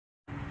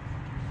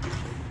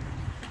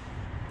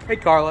Hey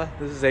Carla,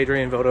 this is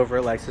Adrian Vogt over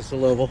at Lexus of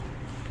Louisville.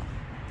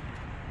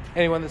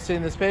 Anyone that's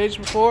seen this page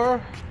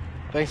before,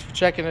 thanks for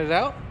checking it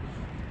out.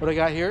 What I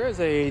got here is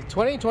a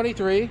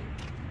 2023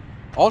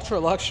 ultra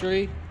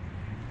luxury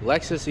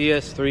Lexus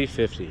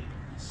ES350.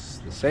 It's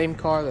the same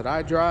car that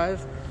I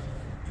drive.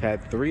 I've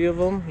had 3 of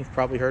them. You've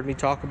probably heard me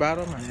talk about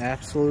them. I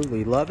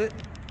absolutely love it.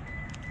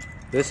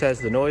 This has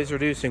the noise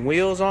reducing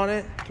wheels on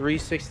it,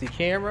 360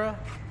 camera,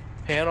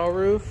 panel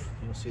roof.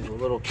 You'll see the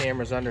little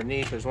cameras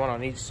underneath. There's one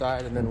on each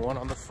side and then one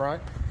on the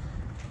front.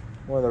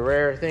 One of the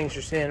rare things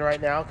you're seeing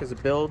right now because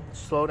of build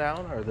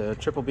slowdown are the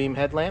triple beam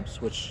headlamps,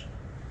 which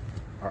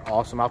are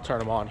awesome. I'll turn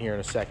them on here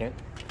in a second.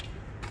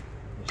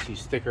 You see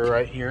sticker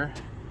right here,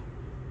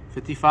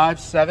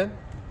 55.7.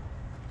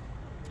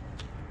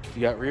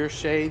 You got rear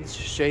shades,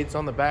 shades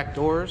on the back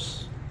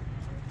doors,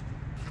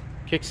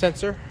 kick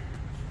sensor.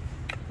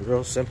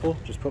 Real simple.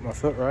 Just put my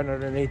foot right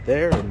underneath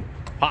there and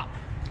pop.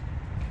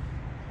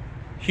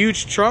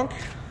 Huge trunk,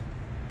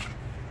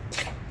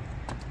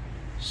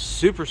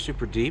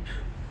 super deep.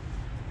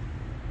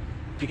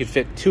 You could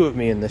fit 2 of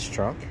me in this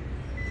trunk.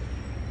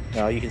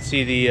 Now you can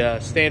see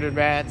the standard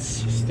mats,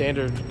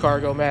 standard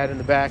cargo mat in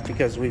the back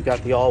because we've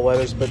got the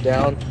all-weathers put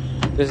down.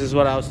 This is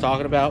what I was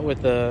talking about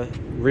with the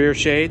rear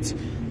shades.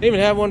 They even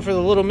have one for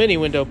the little mini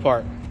window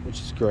part,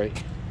 which is great.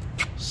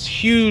 It's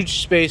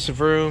huge space of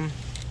room.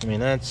 I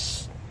mean,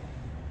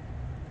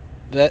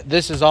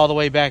 this is all the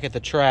way back at the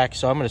track,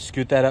 so I'm going to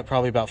scoot that up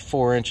probably about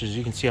 4 inches.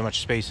 You can see how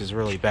much space is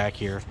really back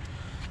here.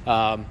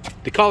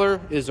 The color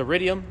is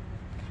Iridium.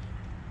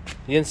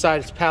 The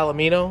inside is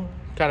Palomino,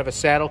 kind of a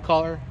saddle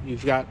color.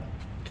 You've got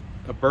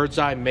a bird's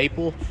eye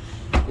maple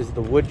is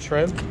the wood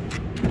trim.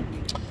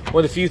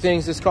 One of the few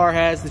things this car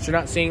has that you're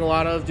not seeing a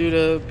lot of due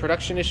to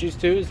production issues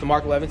too is the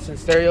Mark Levinson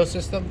stereo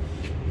system.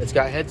 It's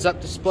got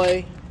heads-up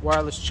display,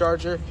 wireless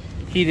charger,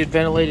 heated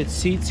ventilated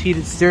seats,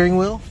 heated steering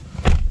wheel.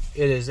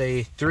 It is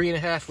a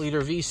 3.5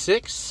 liter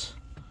V6,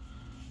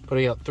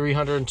 putting out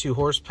 302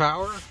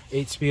 horsepower,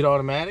 8-speed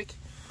automatic.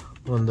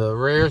 One of the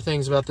rare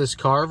things about this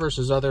car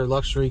versus other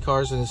luxury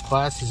cars in this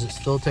class is it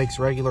still takes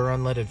regular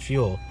unleaded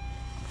fuel.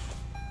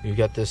 You've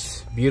got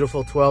this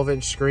beautiful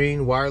 12-inch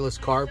screen, wireless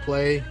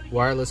CarPlay,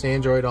 wireless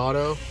Android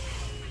Auto.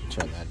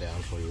 Turn that down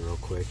for you real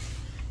quick.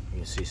 You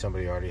can see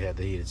somebody already had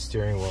the heated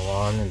steering wheel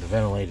on and the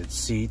ventilated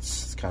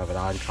seats. It's kind of an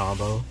odd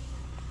combo.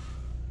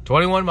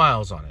 21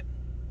 miles on it.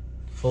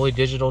 Fully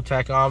digital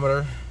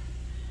tachometer.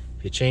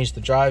 If you change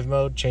the drive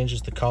mode,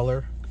 changes the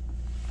color.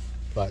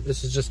 But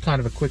this is just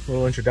kind of a quick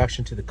little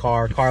introduction to the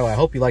car. Carla, I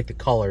hope you like the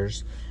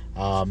colors.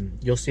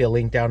 You'll see a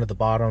link down at the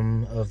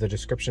bottom of the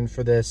description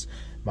for this.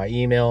 My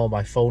email,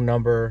 my phone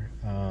number.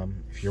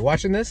 If you're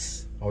watching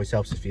this, always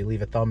helps if you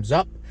leave a thumbs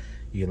up.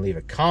 You can leave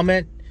a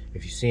comment.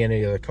 If you see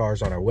any other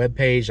cars on our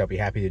webpage, I'll be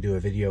happy to do a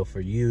video for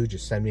you.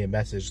 Just send me a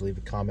message, leave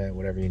a comment,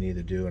 whatever you need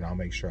to do, and I'll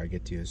make sure I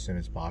get to you as soon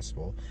as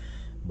possible.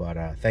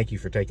 But thank you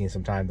for taking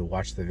some time to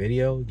watch the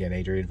video. Again,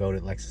 Adrian Vogt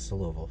at Lexus of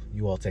Louisville.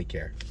 You all take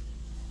care.